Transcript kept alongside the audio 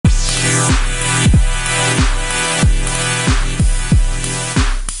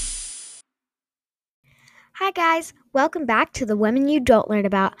Hi guys, welcome back to the Women You Don't Learn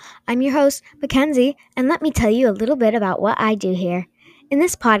About. I'm your host, Mackenzie, and let me tell you a little bit about what I do here. In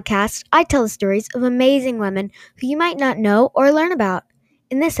this podcast, I tell the stories of amazing women who you might not know or learn about.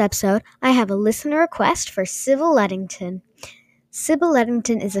 In this episode, I have a listener request for Sybil Ludington. Sybil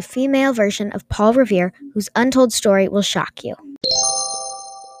Ludington is a female version of Paul Revere whose untold story will shock you.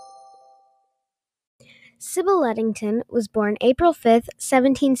 Sybil Ludington was born April 5th,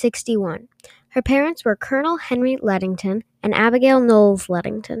 1761. Her parents were Colonel Henry Ludington and Abigail Knowles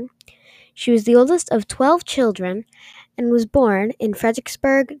Ludington. She was the oldest of 12 children and was born in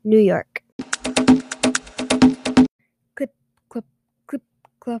Fredericksburg, New York. Clip, clop, clip,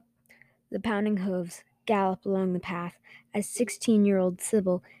 clop. The pounding hooves gallop along the path as 16-year-old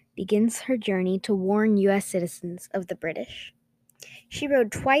Sybil begins her journey to warn U.S. citizens of the British. She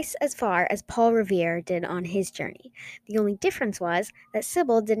rode twice as far as Paul Revere did on his journey. The only difference was that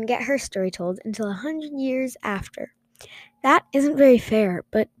Sybil didn't get her story told until 100 years after. That isn't very fair,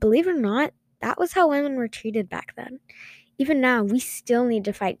 but believe it or not, that was how women were treated back then. Even now, we still need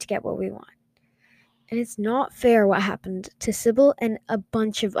to fight to get what we want. And it's not fair what happened to Sybil and a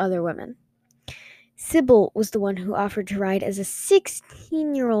bunch of other women. Sybil was the one who offered to ride as a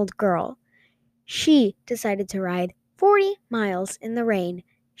 16-year-old girl. She decided to ride 40 miles in the rain.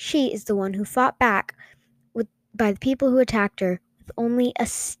 She is the one who fought back by the people who attacked her with only a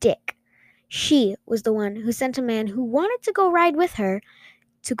stick. She was the one who sent a man who wanted to go ride with her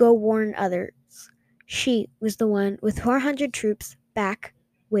to go warn others. She was the one with 400 troops back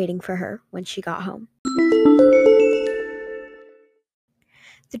waiting for her when she got home.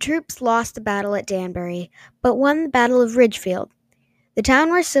 The troops lost the battle at Danbury, but won the Battle of Ridgefield. The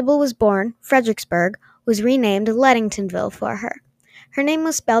town where Sybil was born, Fredericksburg, was renamed Ludingtonville for her. Her name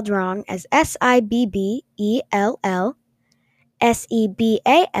was spelled wrong as Sibbell, Sebal,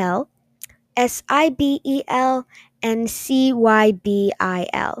 Sibel, and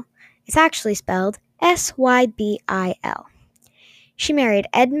Cybil. It's actually spelled Sybil. She married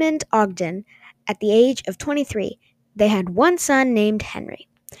Edmund Ogden at the age of 23. They had one son named Henry.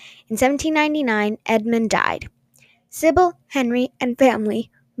 In 1799, Edmund died. Sybil, Henry, and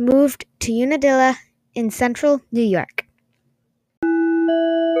family moved to Unadilla in central New York.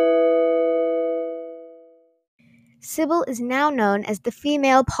 Sybil is now known as the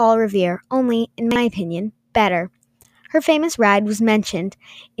female Paul Revere, only, in my opinion, better. Her famous ride was mentioned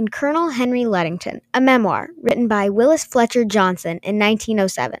in Colonel Henry Ludington, a memoir written by Willis Fletcher Johnson in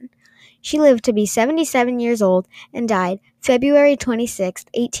 1907. She lived to be 77 years old and died February 26,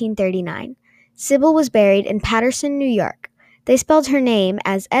 1839. Sybil was buried in Paterson, New York. They spelled her name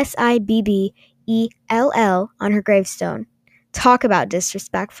as Sibbell on her gravestone. Talk about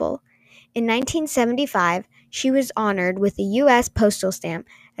disrespectful. In 1975, she was honored with a U.S. postal stamp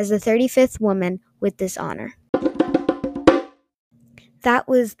as the 35th woman with this honor. That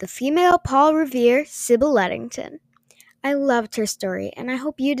was the female Paul Revere, Sybil Ludington. I loved her story, and I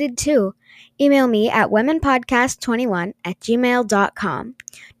hope you did too. Email me at womenpodcast21@gmail.com.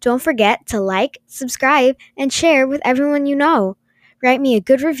 Don't forget to like, subscribe, and share with everyone you know. Write me a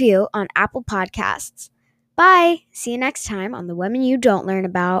good review on Apple Podcasts. Bye! See you next time on the Women You Don't Learn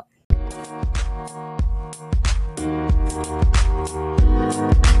About.